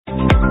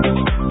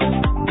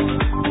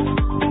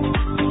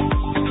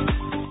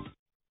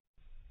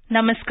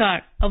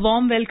Namaskar. A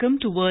warm welcome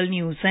to World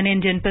News, an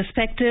Indian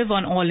perspective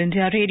on All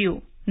India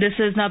Radio. This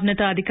is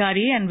Navnita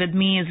Adhikari and with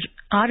me is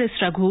R.S.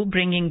 Raghu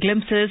bringing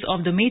glimpses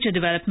of the major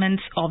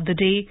developments of the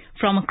day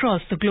from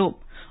across the globe.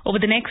 Over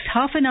the next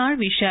half an hour,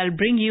 we shall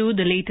bring you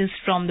the latest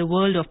from the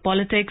world of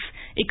politics,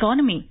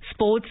 economy,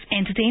 sports,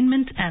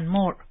 entertainment and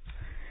more.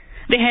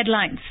 The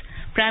headlines.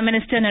 Prime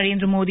Minister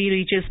Narendra Modi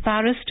reaches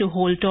Paris to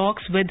hold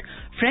talks with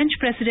French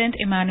President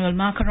Emmanuel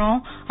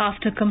Macron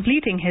after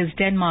completing his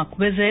Denmark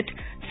visit,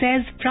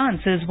 says France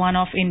is one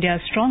of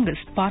India's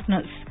strongest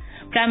partners.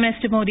 Prime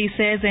Minister Modi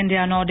says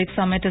India-Nordic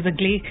Summit is a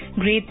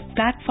great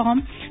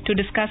platform to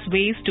discuss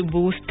ways to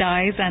boost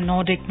ties and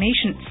Nordic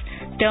nations,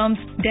 terms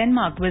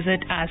Denmark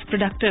visit as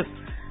productive.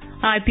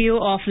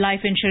 IPO of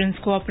Life Insurance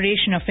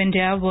Corporation of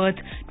India worth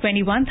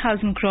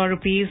 21,000 crore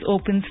rupees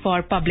opens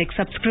for public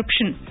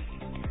subscription.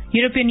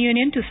 European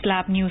Union to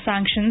slap new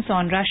sanctions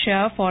on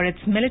Russia for its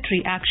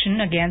military action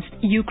against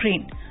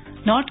Ukraine.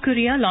 North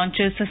Korea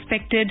launches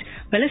suspected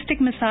ballistic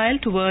missile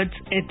towards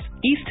its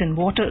eastern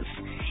waters.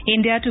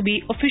 India to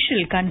be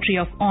official country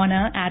of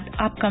honor at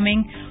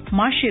upcoming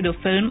Marché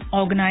film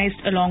organized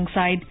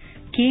alongside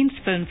Cannes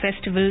Film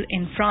Festival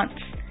in France.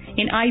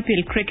 In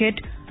IPL cricket,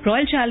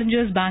 Royal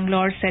Challengers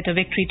Bangalore set a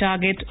victory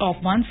target of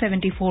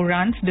 174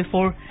 runs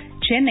before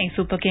Chennai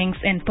Super Kings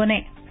in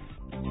Pune.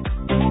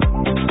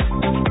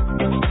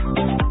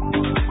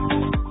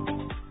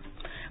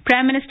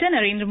 Prime Minister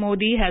Narendra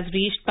Modi has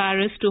reached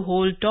Paris to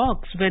hold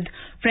talks with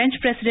French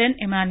President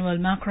Emmanuel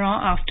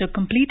Macron after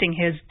completing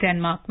his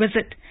Denmark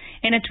visit.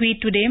 In a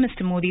tweet today,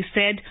 Mr. Modi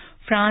said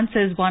France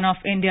is one of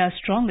India's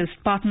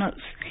strongest partners.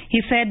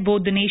 He said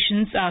both the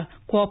nations are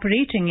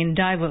cooperating in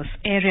diverse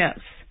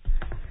areas.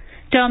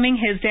 Terming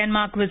his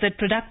Denmark visit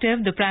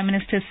productive, the Prime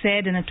Minister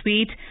said in a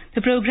tweet,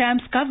 the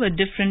programs covered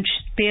different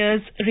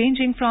spheres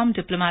ranging from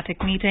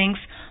diplomatic meetings,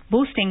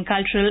 boosting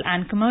cultural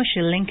and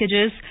commercial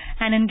linkages,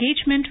 and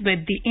engagement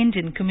with the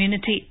Indian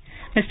community.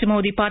 Mr.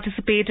 Modi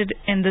participated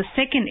in the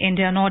second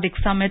India-Nordic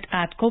Summit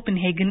at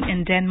Copenhagen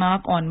in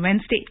Denmark on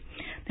Wednesday.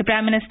 The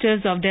Prime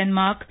Ministers of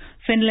Denmark,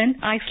 Finland,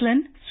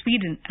 Iceland,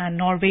 Sweden and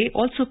Norway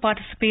also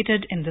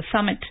participated in the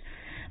summit.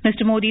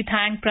 Mr. Modi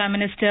thanked Prime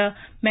Minister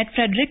Mette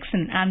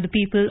Frederiksen and the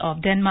people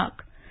of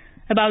Denmark.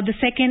 About the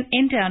second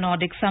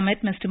India-Nordic Summit,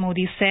 Mr.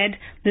 Modi said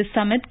this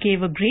summit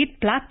gave a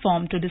great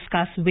platform to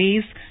discuss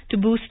ways to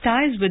boost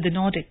ties with the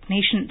Nordic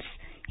nations.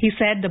 He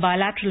said the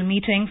bilateral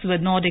meetings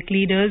with Nordic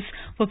leaders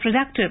were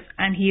productive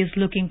and he is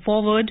looking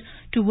forward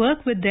to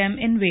work with them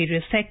in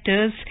various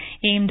sectors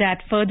aimed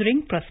at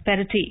furthering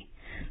prosperity.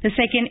 The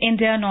second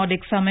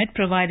India-Nordic Summit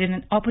provided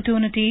an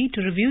opportunity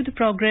to review the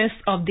progress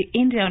of the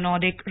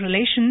India-Nordic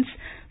relations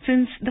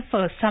since the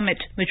first summit,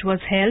 which was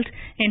held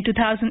in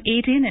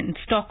 2018 in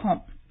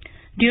Stockholm.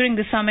 During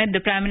the summit, the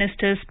Prime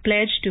Ministers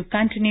pledged to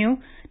continue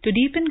to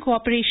deepen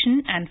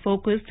cooperation and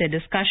focus their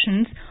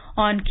discussions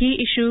on key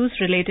issues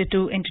related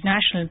to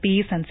international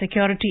peace and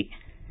security.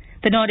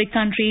 The Nordic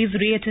countries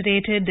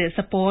reiterated their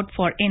support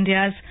for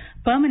India's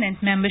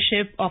permanent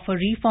membership of a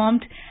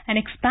reformed and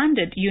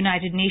expanded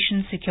United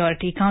Nations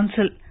Security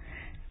Council.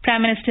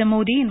 Prime Minister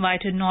Modi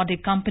invited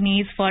Nordic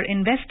companies for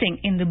investing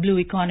in the blue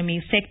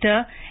economy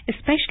sector,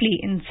 especially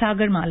in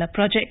Sagarmala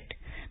project.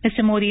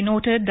 Mr. Modi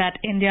noted that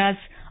India's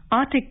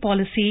Arctic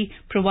policy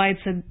provides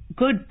a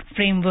good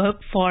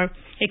framework for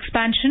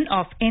expansion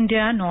of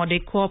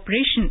India-Nordic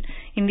cooperation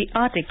in the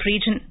Arctic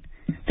region.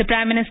 The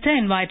Prime Minister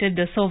invited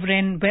the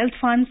sovereign wealth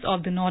funds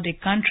of the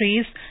Nordic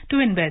countries to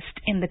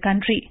invest in the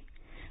country.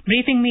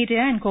 Briefing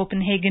media in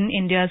Copenhagen,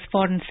 India's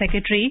Foreign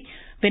Secretary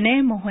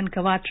Vinay Mohan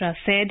Kwatra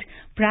said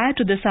prior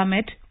to the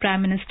summit,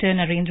 Prime Minister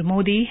Narendra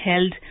Modi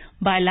held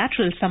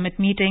bilateral summit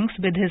meetings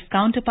with his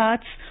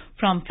counterparts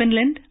from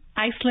Finland,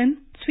 Iceland,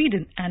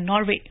 Sweden and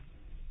Norway.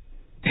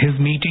 His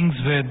meetings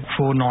with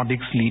four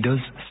Nordics leaders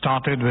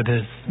started with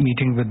his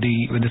meeting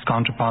with his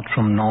counterpart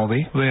from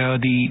Norway, where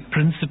the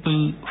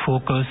principal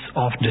focus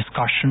of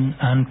discussion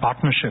and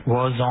partnership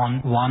was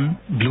on one,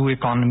 blue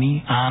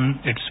economy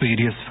and its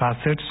various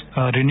facets,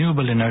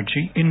 renewable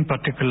energy, in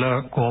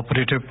particular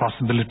cooperative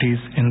possibilities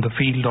in the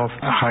field of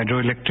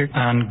hydroelectric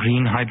and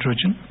green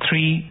hydrogen.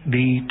 Three,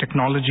 the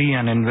technology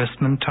and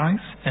investment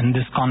ties. In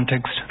this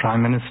context,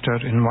 Prime Minister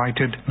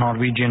invited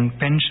Norwegian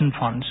pension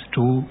funds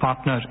to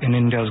partner in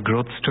India's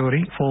growth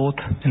story. Fourth,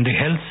 in the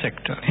health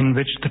sector, in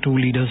which the two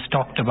leaders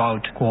talked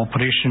about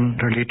cooperation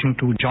relating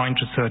to joint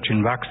research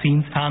in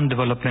vaccines and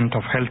development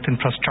of health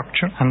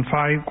infrastructure. And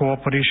five,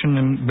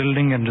 cooperation in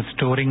building and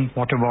restoring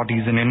water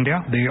bodies in India.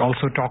 They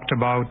also talked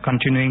about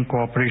continuing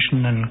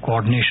cooperation and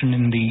coordination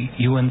in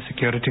the UN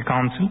Security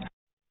Council.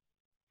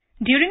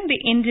 During the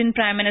Indian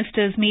Prime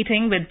Minister's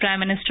meeting with Prime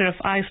Minister of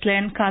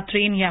Iceland,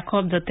 Katrín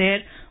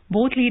Jakobsdóttir,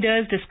 both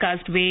leaders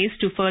discussed ways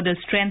to further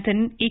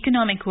strengthen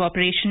economic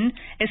cooperation,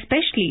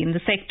 especially in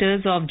the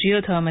sectors of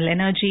geothermal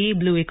energy,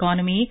 blue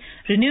economy,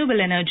 renewable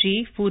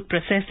energy, food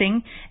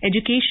processing,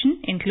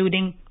 education,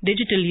 including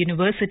digital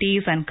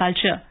universities and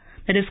culture.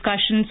 The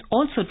discussions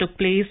also took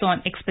place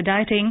on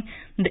expediting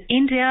the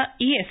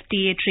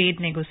India-EFTA trade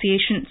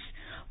negotiations.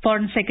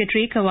 Foreign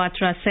Secretary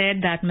Kawatra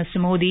said that Mr.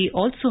 Modi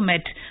also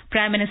met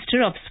Prime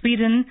Minister of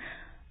Sweden,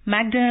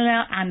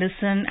 Magdalena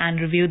Andersson, and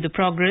reviewed the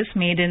progress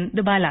made in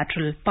the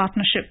bilateral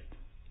partnership.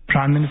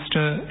 Prime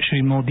Minister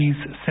Shri Modi's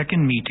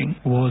second meeting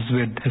was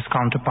with his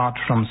counterpart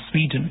from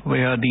Sweden,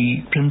 where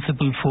the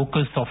principal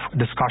focus of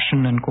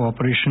discussion and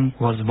cooperation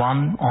was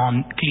one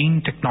on clean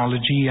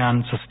technology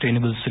and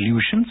sustainable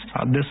solutions.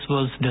 This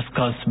was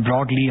discussed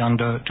broadly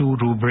under two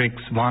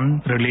rubrics: one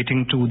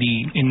relating to the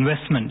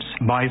investments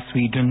by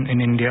Sweden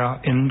in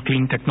India in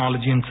clean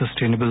technology and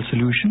sustainable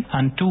solutions,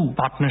 and two,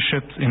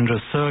 partnerships in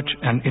research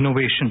and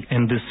innovation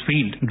in this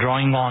field,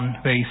 drawing on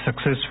very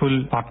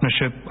successful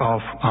partnership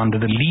under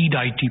the LEAD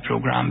IT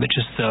program, which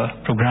is the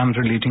program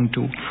relating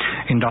to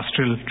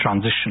industrial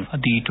transition.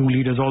 The two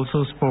leaders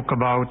also spoke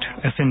about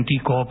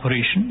S&T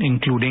cooperation,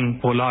 including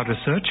polar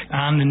research,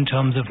 and in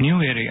terms of new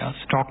areas,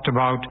 talked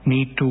about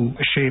need to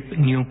shape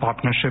new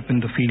partnership in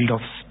the field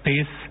of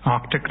space,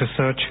 Arctic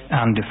research,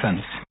 and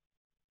defense.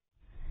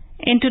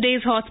 In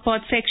today's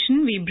hotspot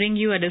section, we bring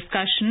you a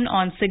discussion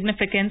on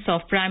significance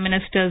of Prime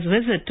Minister's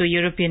visit to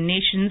European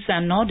nations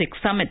and Nordic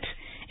Summit.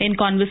 In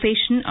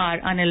conversation are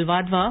Anil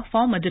Wadhwa,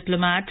 former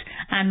diplomat,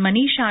 and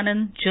Manish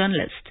Anand,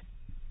 journalist.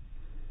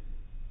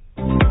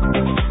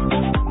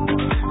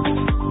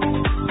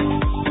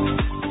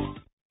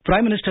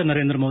 Prime Minister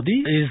Narendra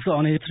Modi is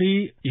on a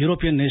 3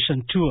 European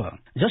nation tour.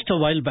 Just a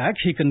while back,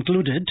 he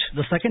concluded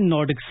the second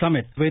Nordic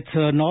summit with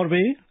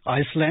Norway,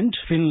 Iceland,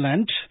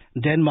 Finland,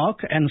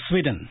 Denmark and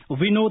Sweden.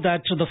 We know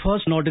that the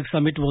first Nordic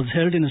summit was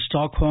held in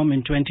Stockholm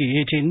in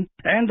 2018,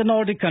 and the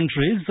Nordic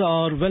countries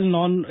are well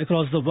known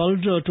across the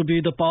world to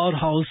be the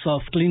powerhouse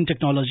of clean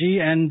technology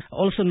and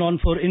also known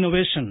for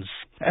innovations.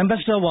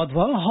 Ambassador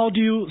Wadhwa, how do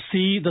you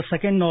see the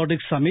second Nordic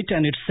summit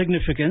and its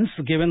significance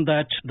given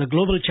that the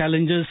global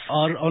challenges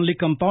are only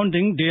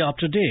compounding day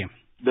after day?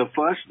 The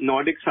first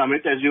Nordic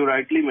summit, as you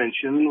rightly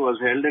mentioned, was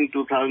held in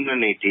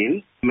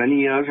 2018.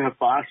 Many years have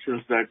passed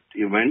since that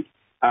event,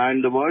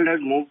 and the world has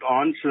moved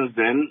on since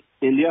then.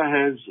 India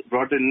has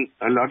brought in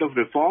a lot of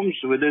reforms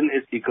within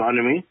its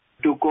economy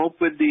to cope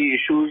with the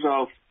issues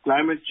of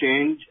climate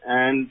change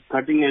and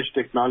cutting-edge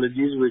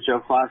technologies which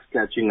are fast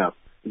catching up.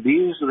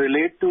 These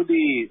relate to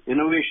the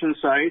innovation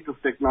side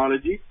of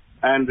technology,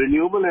 and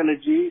renewable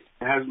energy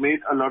has made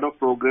a lot of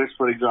progress,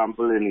 for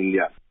example, in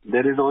India.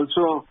 There is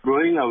also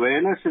growing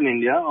awareness in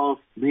India of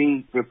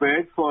being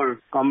prepared for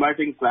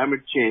combating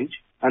climate change,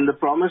 and the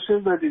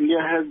promises that India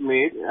has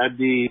made at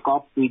the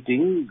COP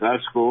meeting,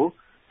 Glasgow,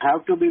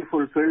 have to be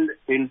fulfilled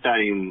in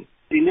time.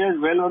 India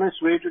is well on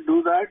its way to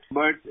do that,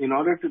 but in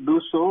order to do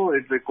so,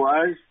 it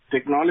requires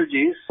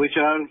technologies which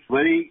are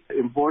very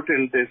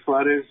important as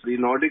far as the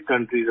Nordic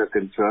countries are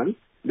concerned,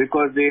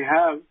 because they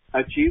have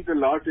achieved a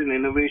lot in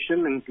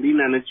innovation in clean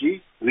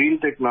energy,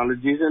 green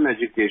technologies and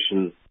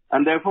education.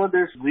 And therefore,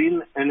 this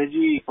green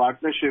energy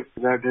partnership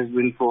that has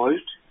been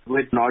forged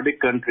with Nordic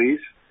countries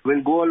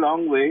will go a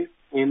long way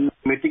in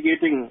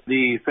mitigating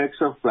the effects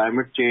of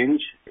climate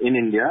change in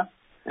India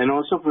and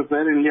also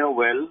prepare India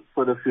well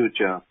for the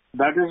future.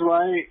 That is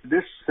why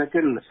this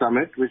second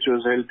summit, which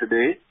was held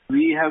today,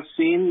 we have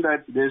seen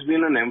that there's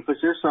been an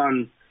emphasis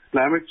on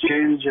climate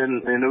change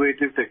and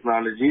innovative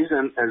technologies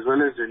and as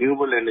well as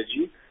renewable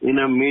energy in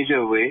a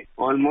major way.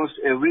 Almost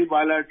every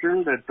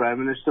bilateral that Prime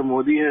Minister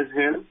Modi has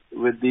held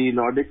with the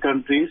Nordic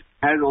countries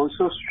has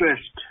also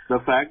stressed the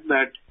fact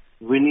that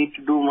we need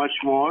to do much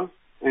more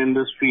in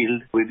this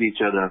field with each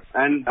other.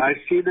 And I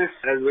see this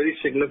as very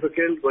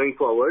significant going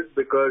forward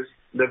because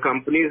the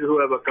companies who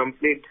have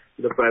accompanied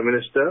the Prime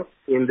Minister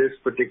in this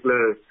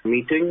particular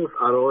meeting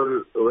are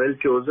all well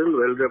chosen,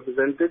 well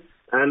represented.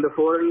 And the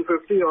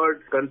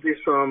 450-odd countries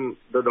from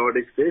the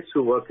Nordic states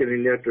who work in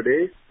India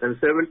today and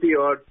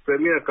 70-odd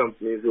premier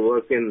companies who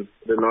work in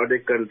the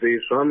Nordic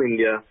countries from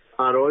India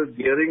are all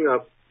gearing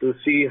up to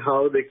see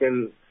how they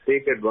can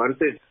take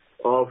advantage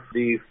of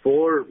the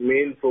four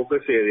main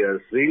focus areas: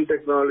 green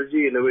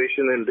technology,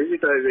 innovation and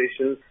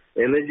digitization,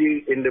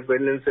 energy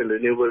independence and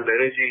renewable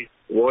energy,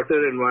 water,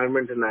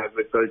 environment and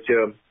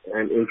agriculture,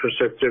 and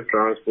infrastructure,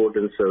 transport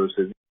and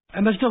services.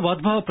 Ambassador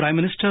Wadhwa, Prime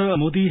Minister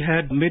Modi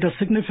had made a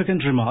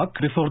significant remark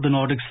before the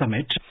Nordic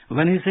Summit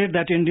when he said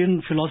that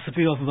Indian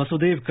philosophy of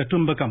Vasudhaiva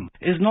Kutumbakam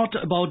is not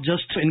about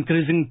just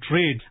increasing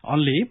trade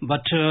only,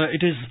 but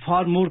it is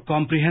far more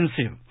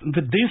comprehensive.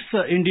 With this,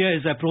 India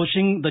is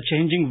approaching the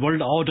changing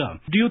world order.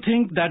 Do you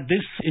think that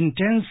this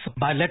intense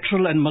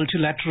bilateral and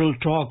multilateral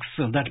talks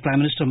that Prime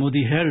Minister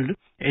Modi held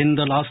in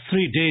the last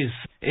 3 days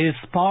is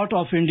part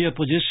of India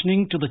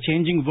positioning to the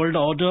changing world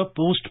order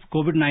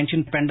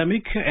post-COVID-19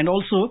 pandemic and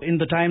also in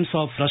the times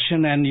of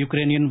Russian and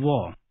Ukrainian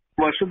war?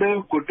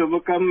 Vasudhaiva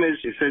Kutumbakam is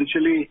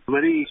essentially a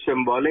very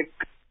symbolic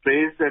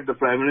phrase that the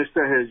Prime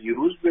Minister has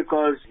used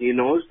because he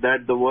knows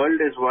that the world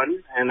is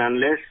one, and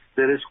unless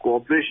there is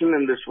cooperation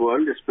in this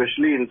world,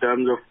 especially in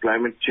terms of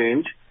climate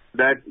change,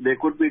 that there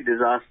could be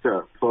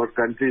disaster for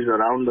countries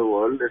around the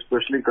world,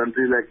 especially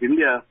countries like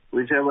India,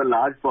 which have a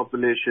large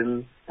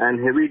population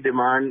and heavy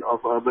demand of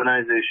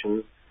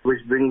urbanization which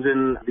brings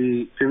in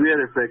the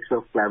severe effects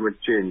of climate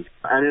change.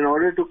 And in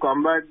order to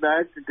combat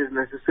that, it is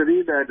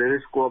necessary that there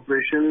is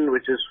cooperation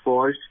which is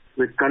forged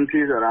with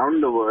countries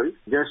around the world.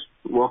 Just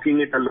walking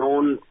it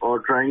alone or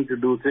trying to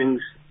do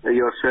things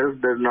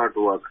yourself does not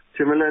work.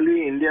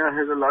 Similarly, India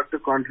has a lot to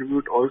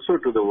contribute also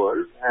to the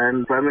world,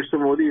 and Prime Minister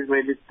Modi has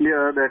made it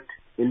clear that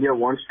India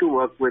wants to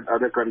work with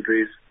other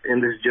countries in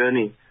this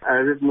journey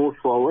as it moves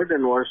forward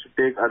and wants to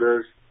take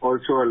others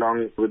also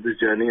along with this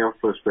journey of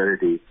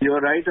prosperity. You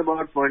are right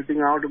about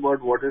pointing out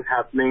about what is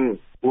happening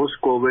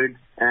post-COVID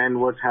and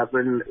what's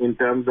happened in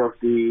terms of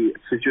the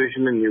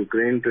situation in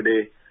Ukraine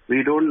today.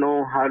 We don't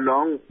know how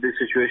long the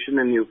situation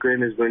in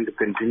Ukraine is going to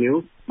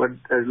continue, but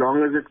as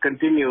long as it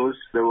continues,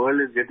 the world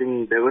is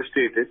getting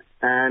devastated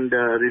and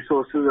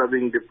resources are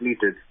being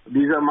depleted.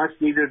 These are much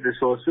needed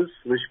resources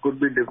which could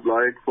be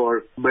deployed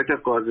for better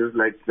causes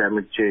like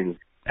climate change.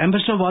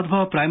 Ambassador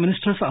Wadhwa, Prime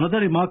Minister's another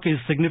remark is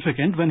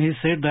significant when he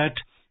said that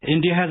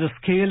India has a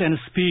scale and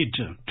speed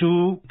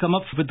to come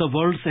up with the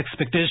world's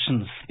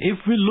expectations. If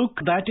we look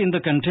that in the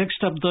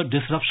context of the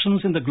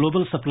disruptions in the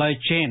global supply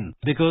chain,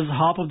 because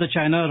half of the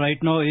China right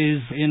now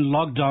is in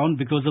lockdown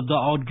because of the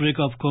outbreak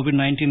of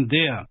COVID-19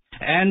 there.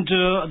 And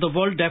the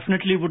world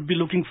definitely would be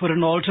looking for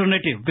an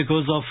alternative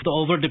because of the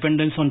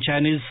over-dependence on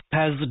Chinese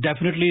has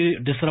definitely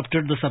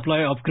disrupted the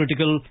supply of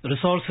critical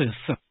resources.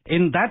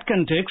 In that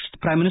context,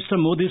 Prime Minister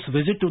Modi's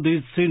visit to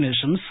these three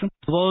nations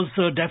was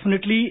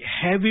definitely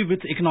heavy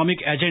with economic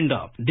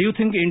agenda. Do you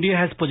think India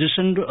has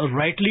positioned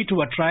rightly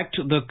to attract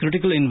the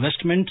critical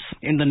investments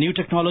in the new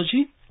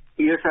technology?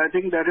 Yes, I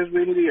think that has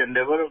been the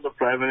endeavor of the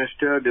Prime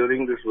Minister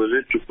during this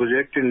visit to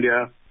project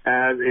India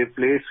as a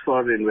place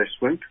for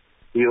investment.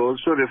 He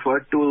also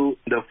referred to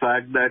the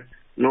fact that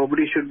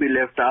nobody should be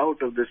left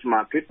out of this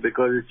market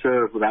because it's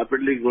a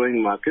rapidly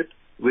growing market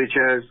which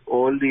has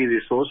all the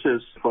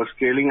resources for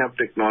scaling up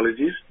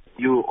technologies.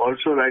 You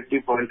also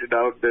rightly pointed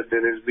out that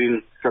there has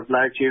been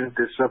supply chain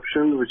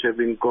disruptions which have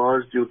been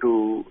caused due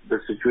to the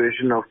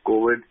situation of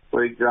COVID.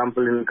 For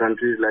example, in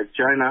countries like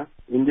China,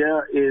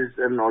 India is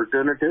an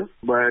alternative,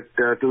 but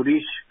to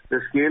reach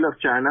the scale of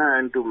China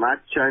and to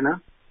match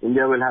China,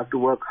 India will have to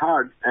work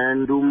hard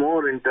and do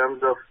more in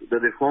terms of the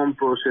reform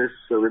process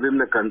within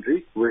the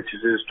country, which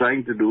it is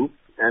trying to do.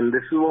 And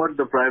this is what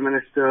the Prime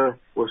Minister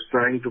was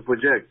trying to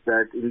project,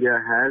 that India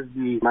has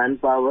the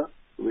manpower,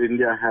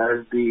 India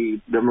has the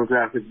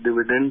demographic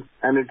dividend,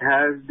 and it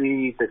has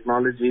the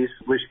technologies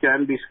which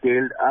can be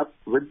scaled up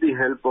with the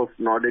help of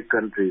Nordic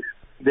countries.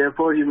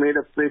 Therefore, he made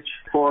a pitch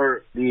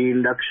for the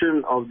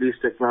induction of these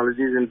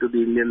technologies into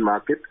the Indian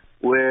market,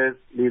 where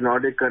the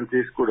Nordic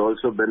countries could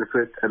also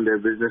benefit and their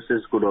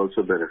businesses could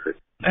also benefit.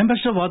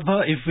 Ambassador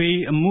Wadhwa, if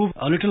we move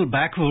a little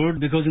backward,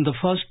 because in the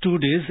first 2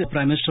 days,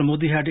 Prime Minister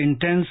Modi had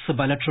intense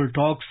bilateral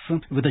talks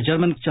with the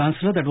German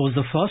Chancellor. That was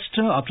the first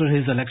after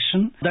his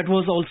election. That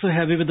was also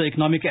heavy with the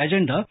economic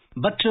agenda.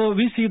 But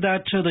we see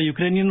that the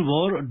Ukrainian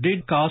war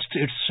did cast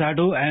its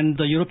shadow, and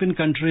the European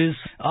countries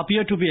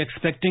appear to be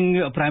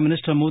expecting Prime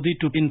Minister Modi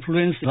to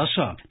influence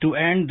Russia to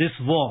end this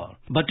war.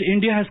 But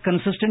India has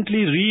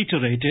consistently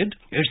reiterated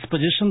its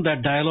position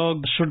that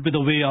dialogue should be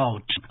the way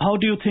out. How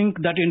do you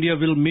think that India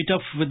will meet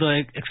up with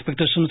the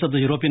expectations of the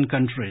European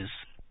countries?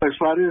 As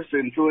far as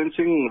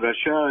influencing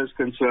Russia is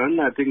concerned,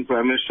 I think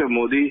Prime Minister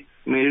Modi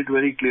made it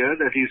very clear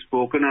that he's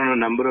spoken on a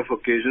number of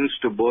occasions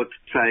to both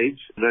sides,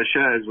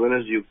 Russia as well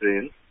as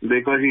Ukraine,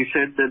 because he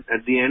said that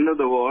at the end of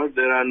the war,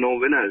 there are no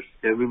winners.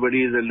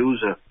 Everybody is a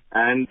loser.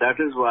 And that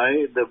is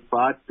why the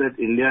path that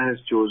India has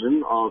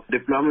chosen of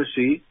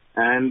diplomacy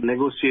and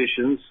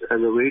negotiations as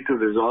a way to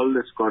resolve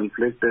this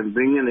conflict and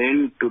bring an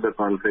end to the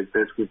conflict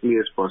as quickly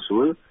as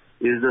possible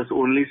is the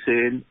only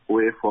sane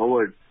way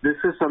forward. This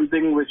is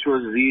something which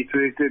was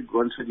reiterated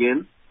once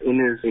again in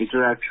his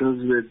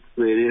interactions with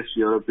various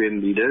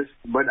European leaders.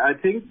 But I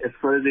think as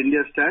far as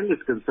India's stand is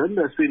concerned,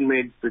 that's been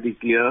made pretty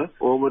clear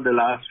over the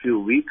last few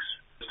weeks,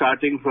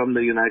 starting from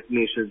the United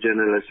Nations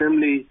General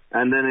Assembly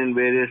and then in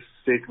various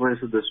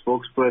statements of the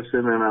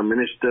spokesperson and our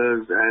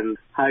ministers and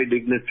high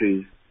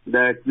dignitaries,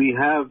 that we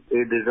have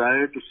a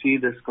desire to see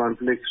this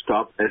conflict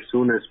stop as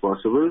soon as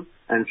possible,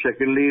 and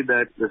secondly,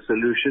 that the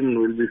solution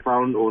will be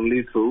found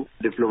only through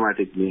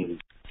diplomatic means.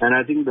 And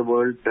I think the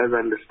world does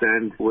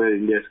understand where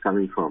India is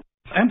coming from.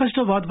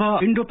 Ambassador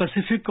Wadhwa,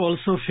 Indo-Pacific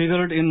also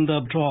figured in the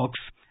talks.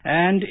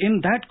 And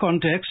in that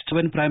context,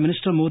 when Prime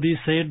Minister Modi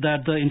said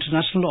that the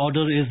international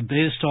order is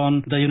based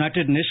on the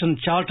United Nations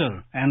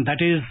Charter, and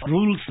that is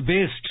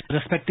rules-based,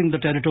 respecting the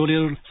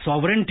territorial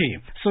sovereignty.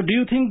 So do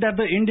you think that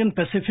the Indian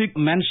Pacific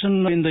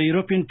mention in the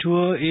European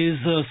tour is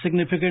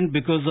significant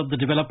because of the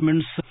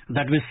developments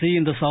that we see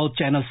in the South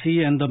China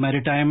Sea and the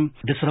maritime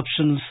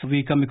disruptions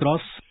we come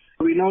across?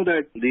 We know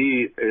that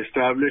the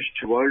established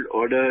world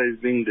order is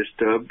being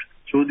disturbed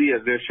through the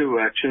aggressive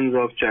actions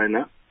of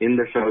China in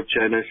the South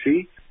China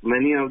Sea.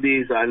 Many of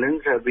these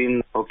islands have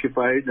been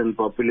occupied and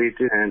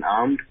populated and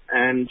armed,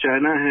 and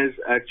China has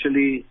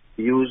actually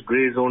used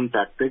grey zone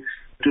tactics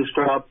to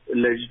stop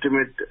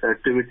legitimate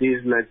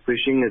activities like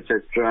fishing,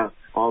 etc.,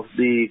 of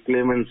the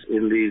claimants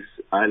in these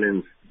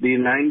islands. The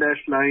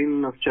 9-dash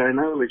line of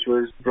China, which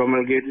was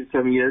promulgated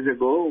some years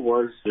ago,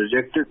 was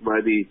rejected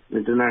by the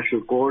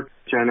International Court.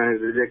 China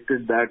has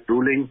rejected that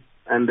ruling,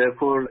 and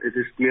therefore it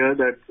is clear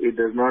that it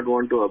does not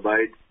want to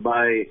abide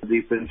by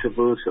the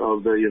principles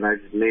of the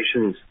United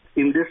Nations.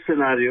 In this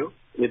scenario,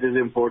 it is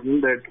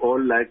important that all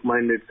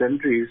like-minded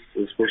countries,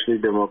 especially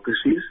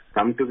democracies,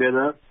 come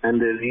together and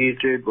they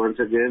reiterate once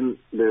again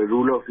the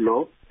rule of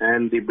law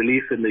and the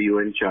belief in the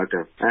UN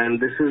Charter. And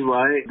this is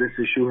why this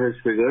issue has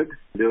figured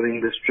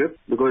during this trip,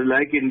 because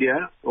like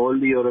India, all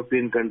the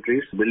European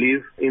countries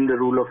believe in the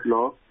rule of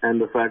law and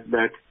the fact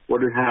that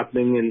what is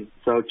happening in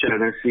South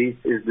China Sea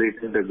is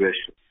blatant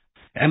aggression.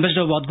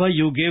 Ambassador Wadhwa,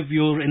 you gave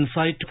your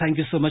insight. Thank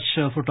you so much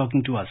for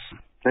talking to us.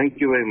 Thank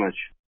you very much.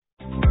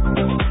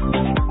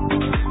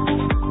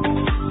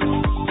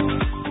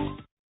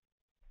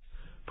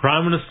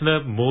 Prime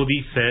Minister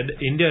Modi said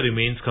India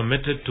remains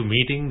committed to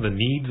meeting the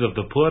needs of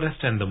the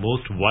poorest and the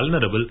most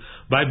vulnerable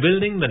by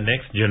building the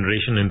next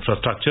generation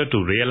infrastructure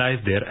to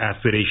realize their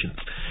aspirations.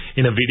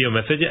 In a video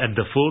message at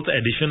the 4th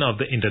edition of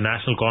the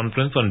International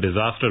Conference on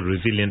Disaster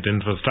Resilient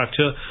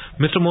Infrastructure,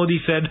 Mr.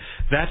 Modi said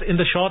that in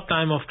the short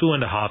time of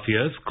 2.5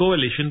 years,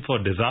 Coalition for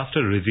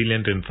Disaster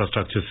Resilient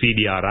Infrastructure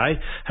CDRI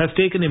has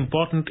taken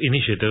important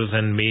initiatives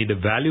and made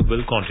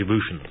valuable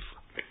contributions.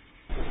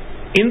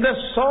 In the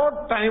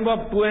short time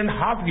of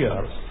 2.5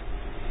 years,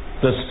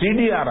 the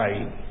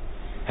CDRI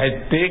has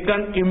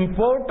taken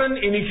important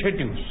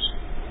initiatives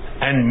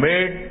and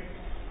made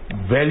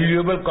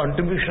valuable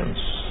contributions.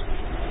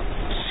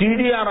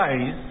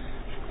 CDRIs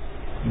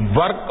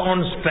work on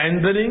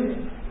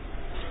strengthening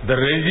the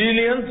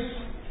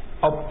resilience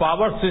of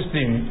power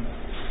system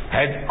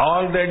has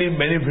already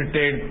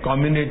benefited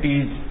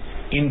communities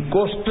in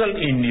coastal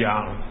India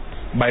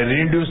by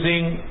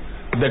reducing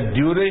the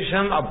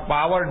duration of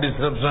power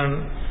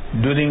disruption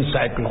during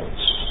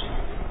cyclones.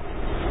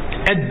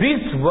 As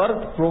this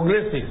work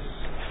progresses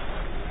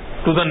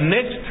to the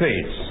next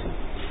phase,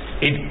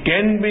 it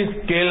can be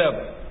scaled up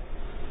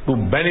to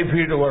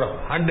benefit over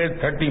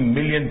 130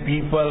 million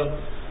people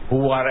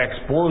who are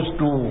exposed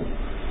to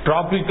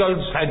tropical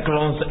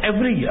cyclones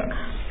every year.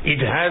 It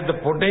has the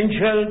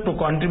potential to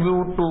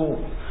contribute to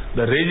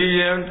the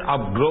resilience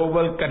of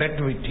global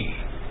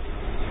connectivity.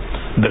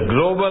 The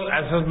global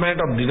assessment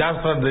of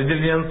disaster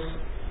resilience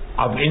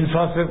of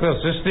infrastructure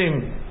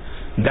system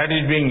that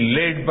is being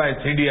led by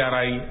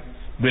CDRI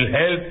will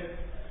help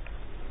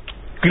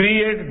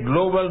create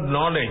global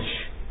knowledge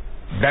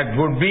that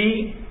would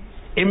be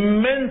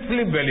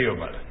immensely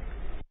valuable.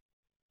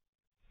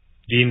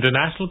 The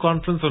International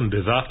Conference on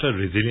Disaster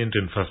Resilient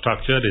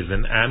Infrastructure is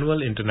an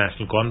annual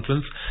international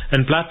conference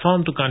and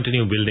platform to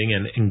continue building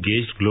an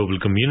engaged global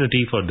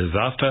community for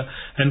disaster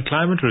and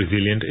climate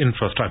resilient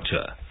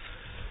infrastructure.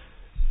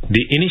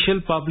 The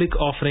initial public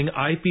offering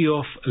IPO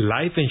of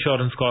Life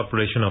Insurance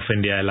Corporation of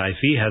India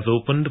LIC has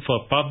opened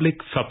for public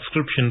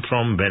subscription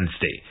from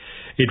Wednesday.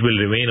 It will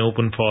remain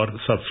open for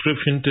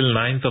subscription till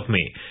 9th of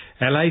May.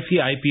 LIC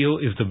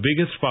IPO is the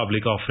biggest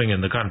public offering in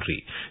the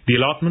country. The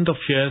allotment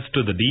of shares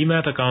to the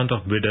demat account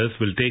of bidders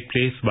will take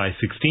place by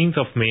 16th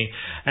of May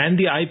and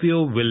the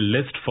IPO will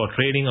list for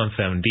trading on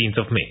 17th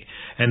of May.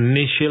 An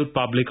initial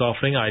public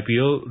offering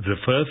IPO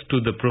refers to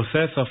the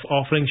process of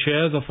offering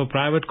shares of a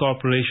private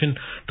corporation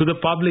to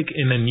the public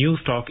in a new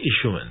stock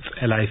issuance.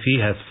 LIC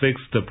has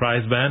fixed the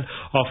price band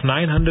of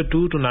 902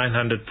 to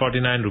 949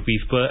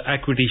 rupees per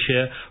equity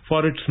share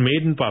for its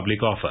maiden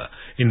public offer.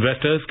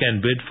 Investors can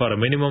bid for a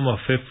minimum of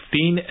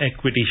 15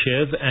 equity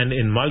shares and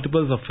in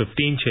multiples of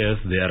 15 shares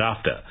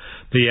thereafter.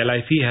 The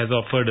LIC has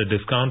offered a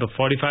discount of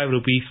 45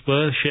 rupees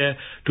per share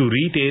to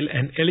retail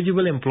and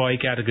eligible employee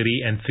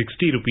category and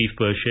 60 rupees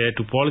per share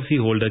to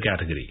policyholder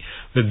category.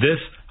 With this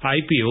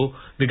IPO,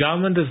 the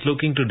government is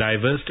looking to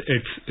divest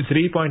its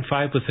 3.5%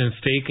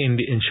 stake in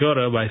the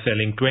insurer by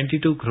selling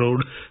 22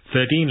 crore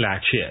 13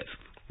 lakh shares.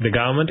 The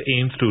government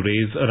aims to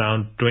raise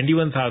around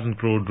 21,000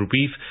 crore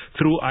rupees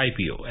through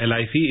IPO.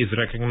 LIC is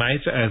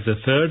recognized as the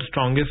third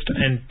strongest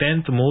and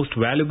 10th most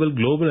valuable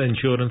global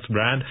insurance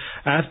brand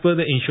as per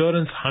the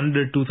Insurance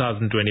 100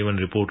 2021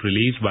 report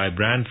released by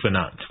Brand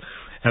Finance.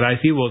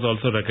 LIC was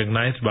also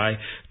recognized by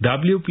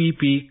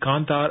WPP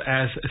Kantar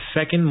as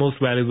second most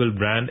valuable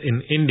brand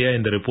in India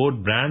in the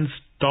report Brands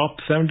Top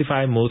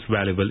 75 Most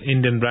Valuable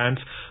Indian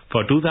Brands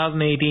for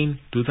 2018,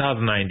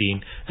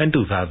 2019 and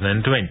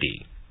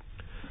 2020.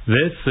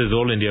 This is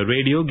All India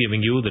Radio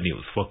giving you the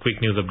news. For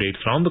quick news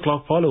updates round the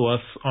clock, follow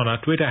us on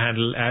our Twitter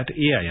handle at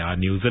AIR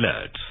News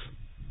Alerts.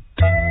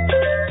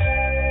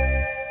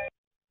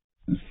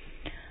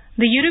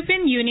 The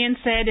European Union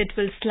said it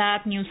will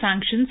slap new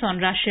sanctions on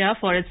Russia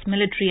for its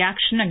military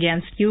action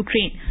against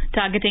Ukraine,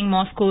 targeting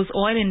Moscow's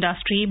oil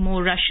industry,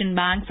 more Russian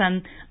banks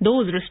and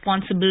those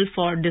responsible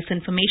for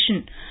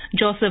disinformation.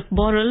 Joseph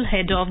Borrell,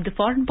 head of the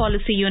Foreign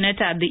Policy Unit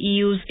at the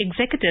EU's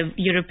Executive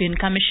European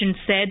Commission,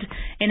 said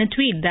in a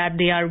tweet that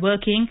they are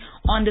working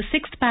on the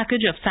sixth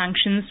package of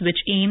sanctions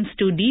which aims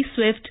to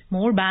de-SWIFT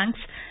more banks,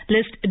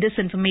 list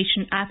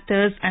disinformation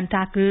actors and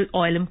tackle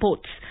oil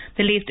imports.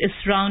 The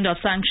latest round of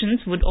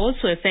sanctions would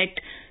also affect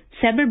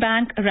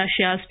Seberbank,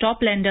 Russia's top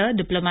lender,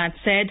 Diplomat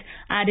said,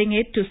 adding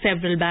it to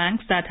several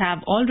banks that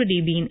have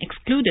already been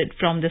excluded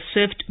from the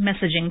SWIFT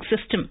messaging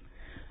system.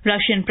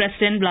 Russian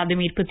President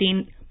Vladimir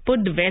Putin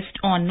put the West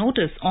on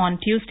notice on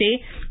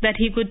Tuesday that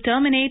he could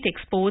terminate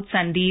exports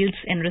and deals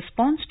in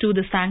response to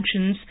the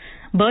sanctions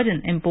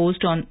burden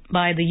imposed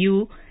by the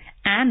EU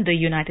and the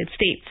United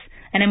States.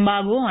 An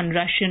embargo on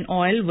Russian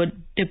oil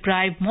would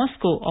deprive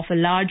Moscow of a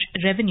large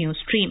revenue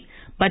stream,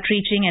 but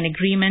reaching an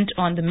agreement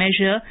on the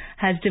measure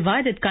has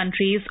divided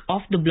countries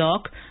of the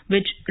bloc,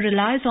 which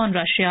relies on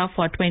Russia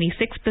for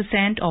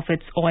 26% of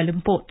its oil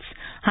imports.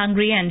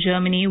 Hungary and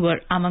Germany were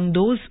among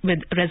those with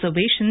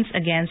reservations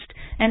against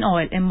an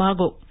oil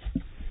embargo.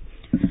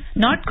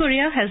 North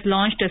Korea has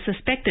launched a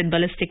suspected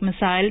ballistic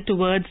missile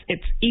towards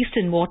its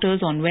eastern waters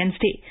on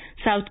Wednesday,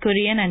 South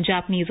Korean and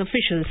Japanese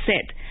officials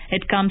said.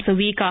 It comes a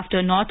week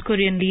after North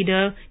Korean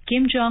leader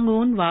Kim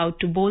Jong-un vowed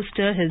to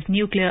bolster his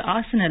nuclear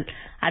arsenal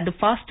at the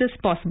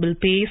fastest possible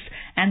pace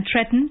and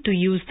threatened to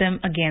use them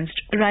against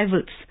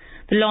rivals.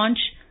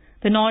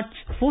 The North's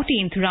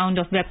 14th round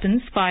of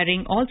weapons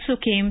firing also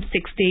came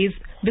 6 days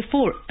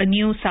before a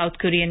new South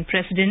Korean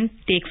president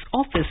takes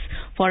office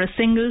for a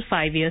single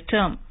 5-year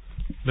term.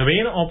 The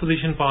main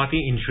opposition party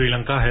in Sri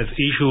Lanka has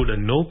issued a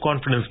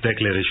no-confidence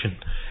declaration.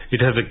 It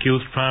has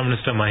accused Prime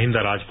Minister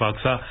Mahinda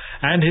Rajapaksa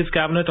and his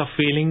cabinet of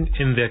failing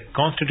in their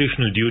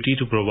constitutional duty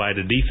to provide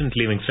a decent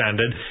living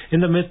standard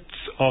in the midst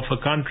of a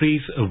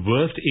country's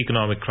worst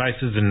economic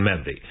crisis in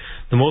memory.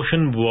 The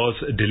motion was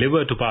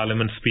delivered to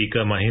Parliament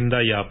Speaker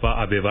Mahinda Yapa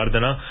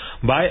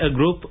Abeyewardena by a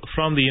group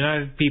from the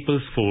United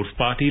People's Force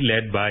Party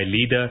led by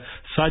leader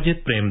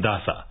Sajith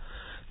Premdasa.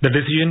 The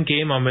decision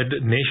came amid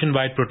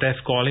nationwide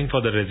protests calling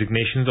for the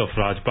resignations of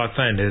Rajapaksa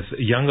and his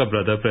younger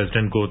brother,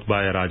 President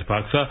Gotabaya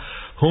Rajapaksa,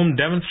 whom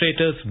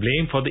demonstrators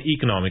blame for the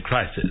economic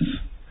crisis.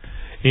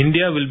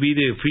 India will be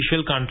the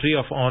official country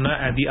of honor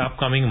at the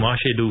upcoming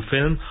Marche du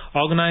film,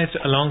 organized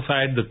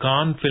alongside the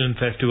Cannes Film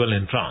Festival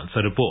in France.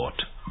 A report.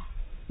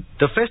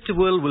 The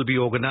festival will be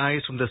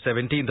organized from the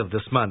 17th of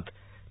this month.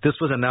 This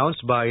was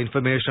announced by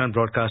Information and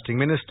Broadcasting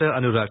Minister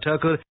Anurag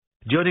Thakur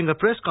during a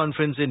press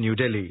conference in New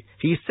Delhi.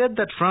 He said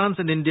that France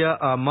and India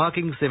are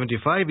marking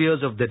 75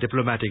 years of their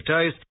diplomatic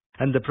ties,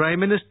 and the Prime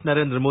Minister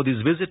Narendra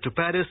Modi's visit to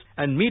Paris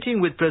and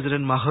meeting with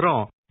President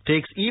Macron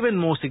takes even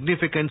more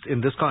significance in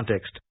this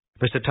context.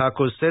 Mr.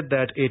 Thakur said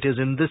that it is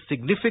in this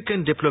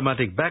significant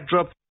diplomatic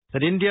backdrop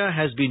that India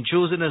has been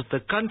chosen as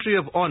the country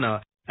of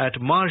honor at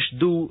Marche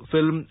du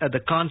film at the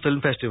Cannes Film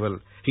Festival.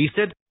 He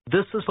said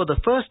this is for the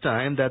first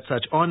time that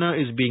such honor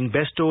is being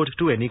bestowed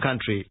to any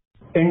country.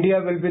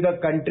 India will be the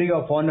country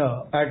of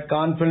honor at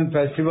Cannes Film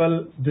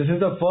Festival. This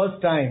is the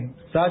first time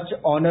such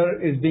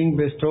honor is being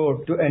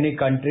bestowed to any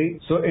country.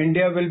 So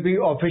India will be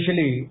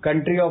officially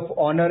country of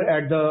honor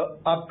at the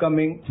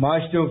upcoming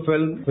Marche du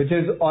film, which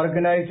is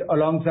organized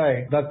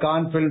alongside the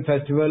Cannes Film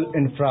Festival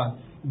in France.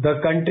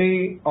 The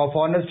country of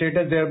honor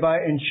status thereby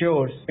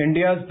ensures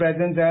India's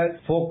presence as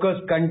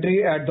focused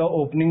country at the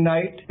opening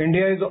night.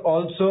 India is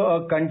also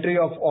a country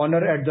of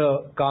honor at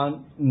the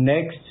Cannes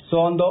next. So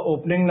on the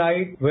opening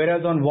night,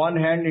 whereas on one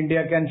hand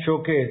India can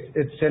showcase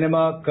its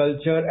cinema,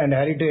 culture and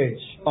heritage.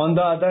 On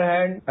the other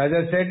hand, as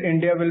I said,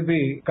 India will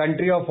be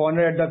country of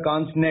honor at the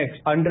Cannes next,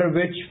 under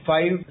which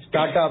 5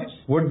 startups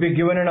would be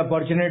given an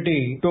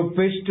opportunity to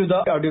pitch to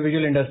the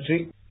audiovisual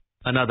industry.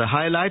 Another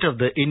highlight of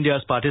the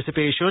India's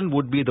participation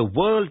would be the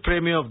world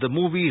premiere of the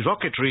movie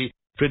Rocketry,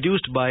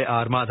 produced by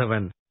R.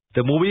 Madhavan.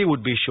 The movie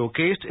would be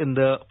showcased in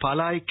the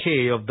Palai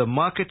K of the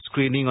market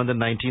screening on the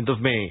 19th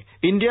of May.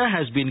 India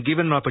has been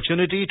given an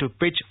opportunity to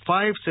pitch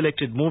 5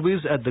 selected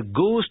movies at the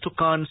Goes to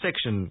Cannes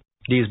section.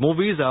 These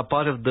movies are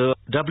part of the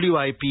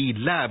WIP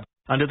lab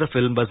under the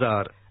Film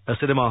Bazaar. A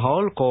cinema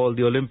hall called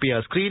the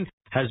Olympia Screen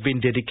has been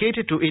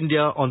dedicated to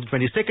India on the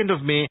 22nd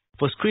of May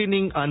for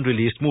screening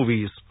unreleased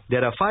movies.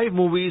 There are 5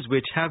 movies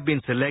which have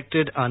been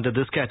selected under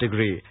this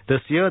category.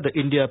 This year, the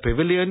India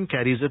Pavilion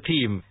carries a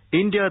theme,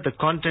 India, the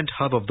content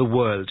hub of the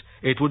world.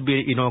 It would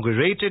be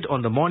inaugurated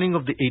on the morning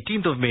of the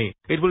 18th of May.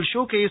 It will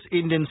showcase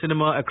Indian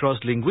cinema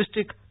across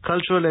linguistic,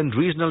 cultural and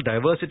regional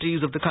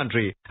diversities of the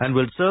country and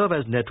will serve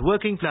as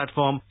networking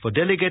platform for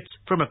delegates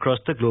from across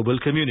the global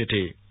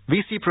community.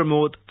 VC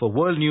Pramod for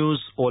World News,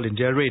 All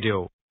India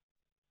Radio.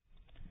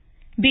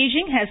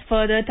 Beijing has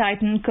further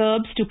tightened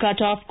curbs to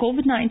cut off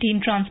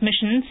COVID-19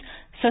 transmissions,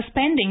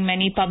 suspending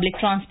many public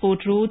transport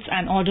routes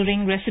and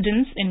ordering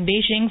residents in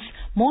Beijing's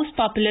most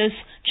populous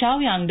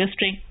Chaoyang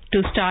district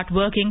to start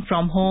working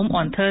from home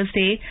on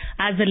Thursday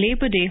as the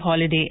Labor Day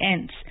holiday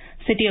ends.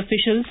 City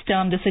officials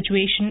termed the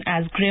situation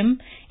as grim,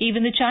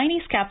 even the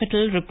Chinese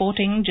capital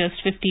reporting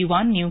just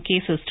 51 new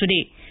cases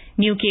today.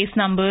 New case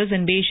numbers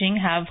in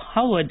Beijing have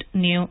hovered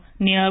near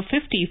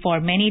 50 for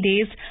many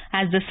days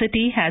as the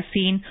city has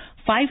seen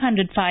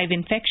 505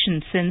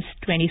 infections since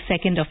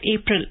 22nd of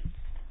April.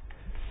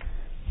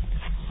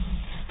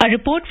 A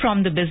report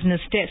from the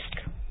business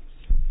desk.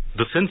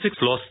 The Sensex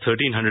lost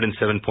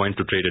 1,307 points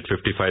to trade at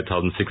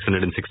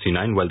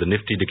 55,669, while the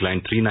Nifty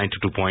declined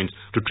 392 points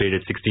to trade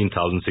at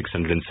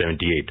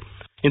 16,678.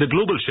 In the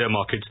global share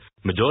markets,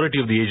 Majority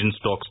of the Asian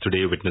stocks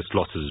today witnessed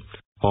losses.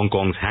 Hong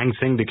Kong's Hang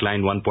Seng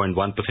declined 1.1%,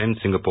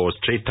 Singapore's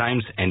Straits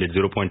Times ended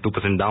 0.2%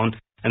 down,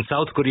 and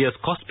South Korea's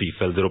Kospi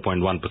fell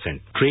 0.1%.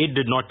 Trade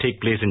did not take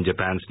place in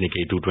Japan's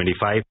Nikkei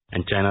 225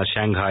 and China's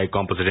Shanghai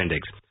Composite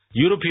Index.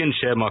 European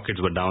share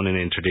markets were down in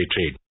intraday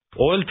trade.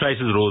 Oil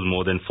prices rose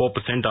more than 4%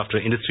 after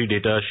industry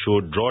data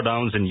showed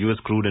drawdowns in U.S.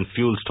 crude and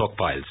fuel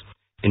stockpiles.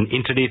 In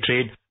intraday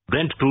trade,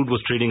 Brent crude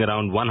was trading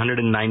around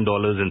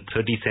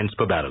 $109.30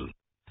 per barrel.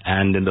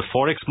 And in the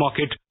forex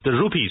market, the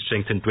rupee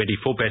strengthened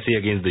 24 paise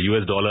against the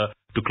US dollar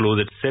to close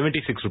at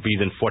 76 rupees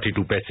and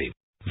 42 paise.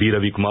 V.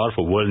 Ravi Kumar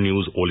for World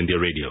News All India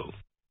Radio.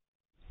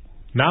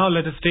 Now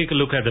let us take a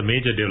look at the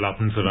major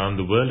developments around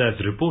the world as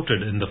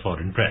reported in the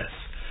foreign press.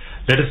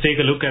 Let us take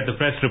a look at the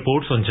press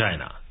reports on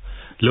China.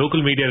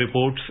 Local media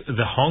reports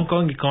the Hong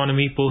Kong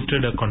economy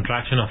posted a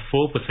contraction of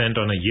 4%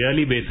 on a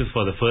yearly basis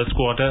for the first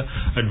quarter,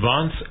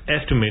 advance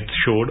estimates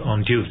showed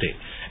on Tuesday,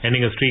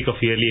 ending a streak of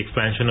yearly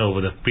expansion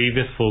over the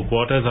previous 4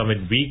 quarters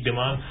amid weak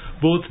demand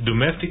both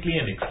domestically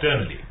and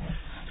externally.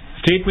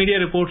 State media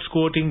reports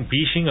quoting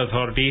Beijing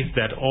authorities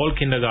that all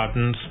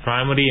kindergartens,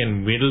 primary and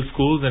middle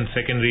schools and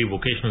secondary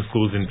vocational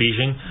schools in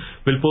Beijing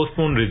will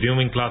postpone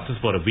resuming classes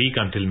for a week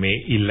until May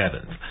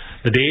 11th.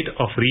 The date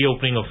of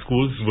reopening of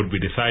schools would be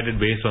decided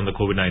based on the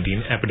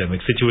COVID-19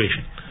 epidemic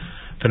situation.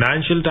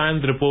 Financial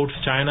Times reports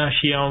China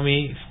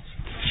Xiaomi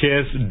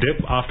shares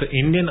dip after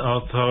Indian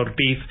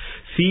authorities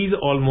seize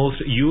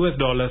almost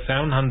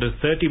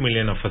 $730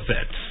 million of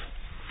assets.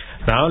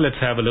 Now let's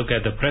have a look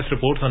at the press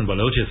reports on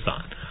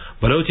Balochistan.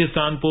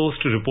 Balochistan Post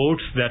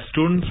reports that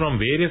students from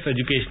various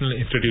educational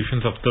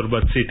institutions of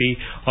Turbat city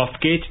of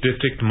Kech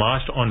district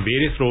marched on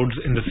various roads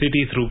in the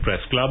city through Press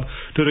Club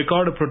to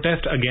record a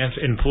protest against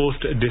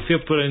enforced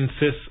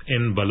disappearances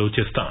in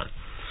Balochistan.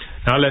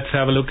 Now let's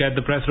have a look at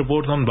the press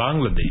reports on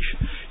Bangladesh.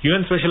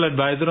 UN Special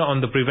Advisor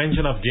on the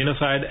Prevention of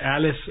Genocide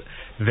Alice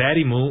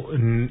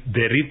Varimu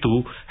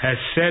Deritu has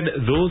said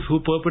those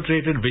who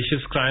perpetrated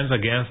vicious crimes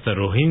against the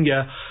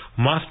Rohingya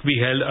must be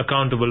held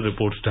accountable,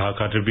 reports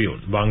Dhaka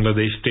Tribune.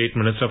 Bangladesh State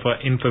Minister for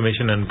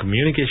Information and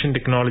Communication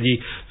Technology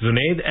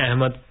Zunaid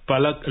Ahmed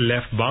Palak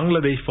left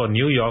Bangladesh for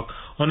New York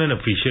on an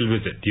official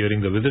visit.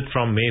 During the visit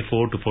from May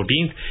 4 to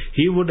 14th,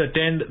 he would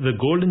attend the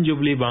Golden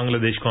Jubilee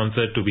Bangladesh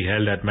concert to be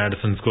held at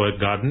Madison Square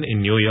Garden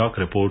in New York,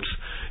 reports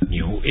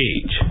New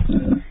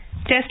Age.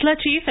 Tesla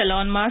chief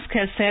Elon Musk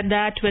has said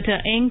that Twitter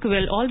Inc.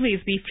 will always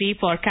be free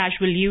for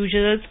casual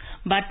users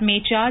but may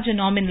charge a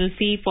nominal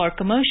fee for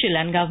commercial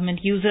and government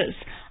users.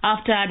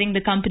 After adding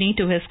the company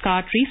to his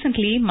cart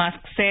recently, Musk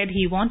said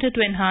he wanted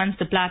to enhance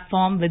the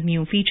platform with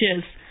new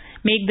features,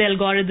 make the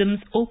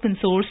algorithms open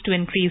source to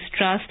increase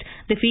trust,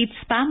 defeat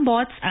spam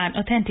bots and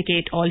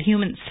authenticate all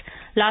humans.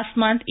 Last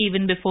month,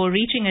 even before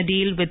reaching a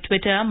deal with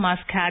Twitter,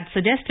 Musk had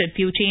suggested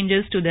few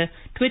changes to the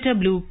Twitter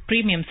Blue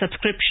premium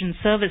subscription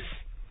service.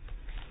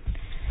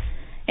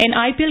 In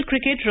IPL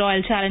cricket,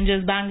 Royal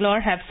Challengers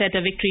Bangalore have set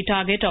a victory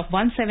target of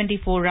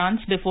 174 runs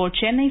before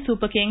Chennai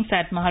Super Kings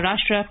at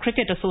Maharashtra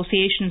Cricket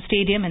Association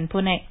Stadium in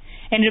Pune.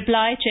 In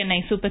reply,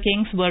 Chennai Super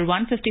Kings were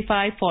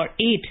 155 for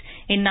 8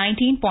 in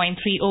 19.3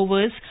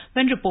 overs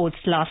when reports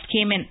last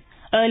came in.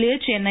 Earlier,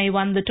 Chennai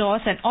won the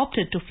toss and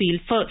opted to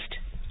field first.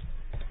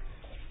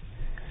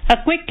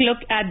 A quick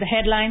look at the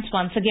headlines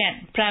once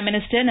again. Prime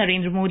Minister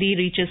Narendra Modi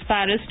reaches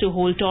Paris to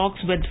hold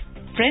talks with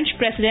French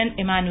President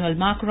Emmanuel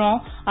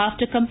Macron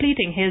after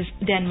completing his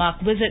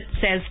Denmark visit,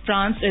 says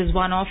France is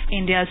one of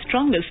India's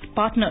strongest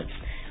partners.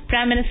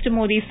 Prime Minister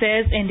Modi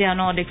says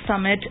India-Nordic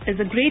Summit is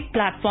a great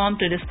platform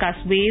to discuss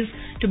ways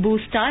to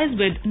boost ties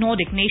with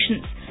Nordic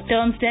nations,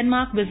 terms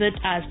Denmark visit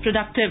as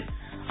productive.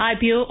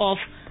 IPO of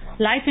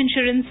Life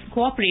Insurance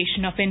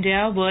Corporation of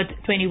India worth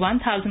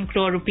 21,000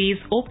 crore rupees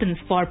opens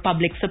for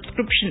public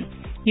subscription.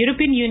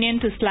 European Union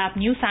to slap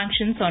new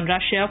sanctions on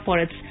Russia for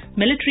its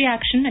military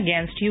action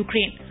against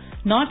Ukraine.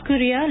 North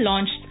Korea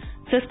launched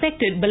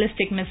suspected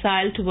ballistic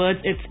missile towards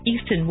its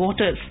eastern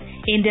waters.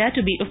 India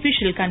to be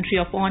official country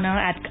of honor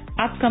at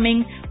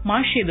upcoming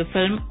Marché the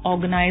film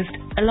organized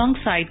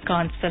alongside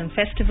Cannes Film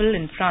Festival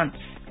in France.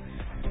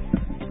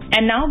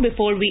 And now,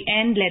 before we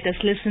end, let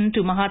us listen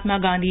to Mahatma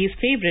Gandhi's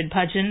favorite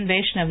bhajan,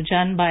 Vaishnav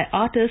Jan, by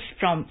artists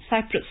from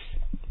Cyprus.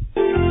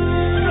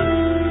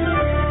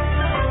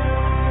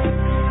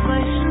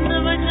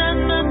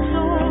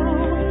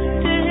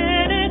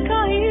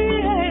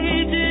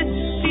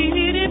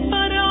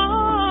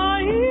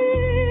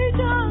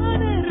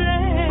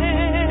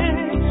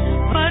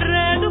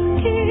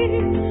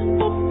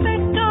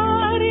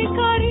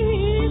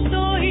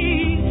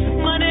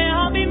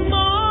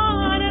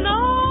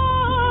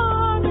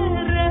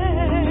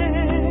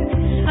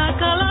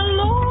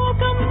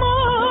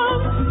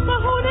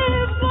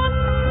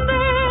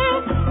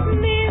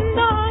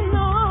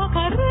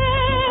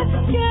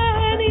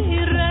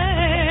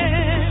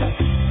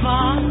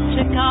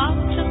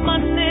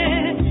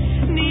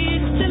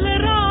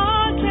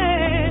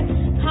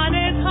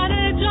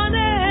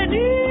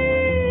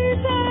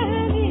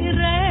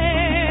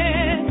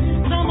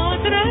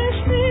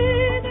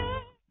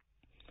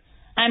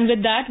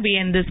 with that, we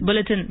end this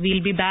bulletin.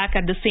 We'll be back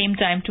at the same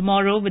time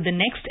tomorrow with the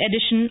next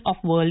edition of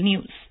World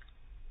News.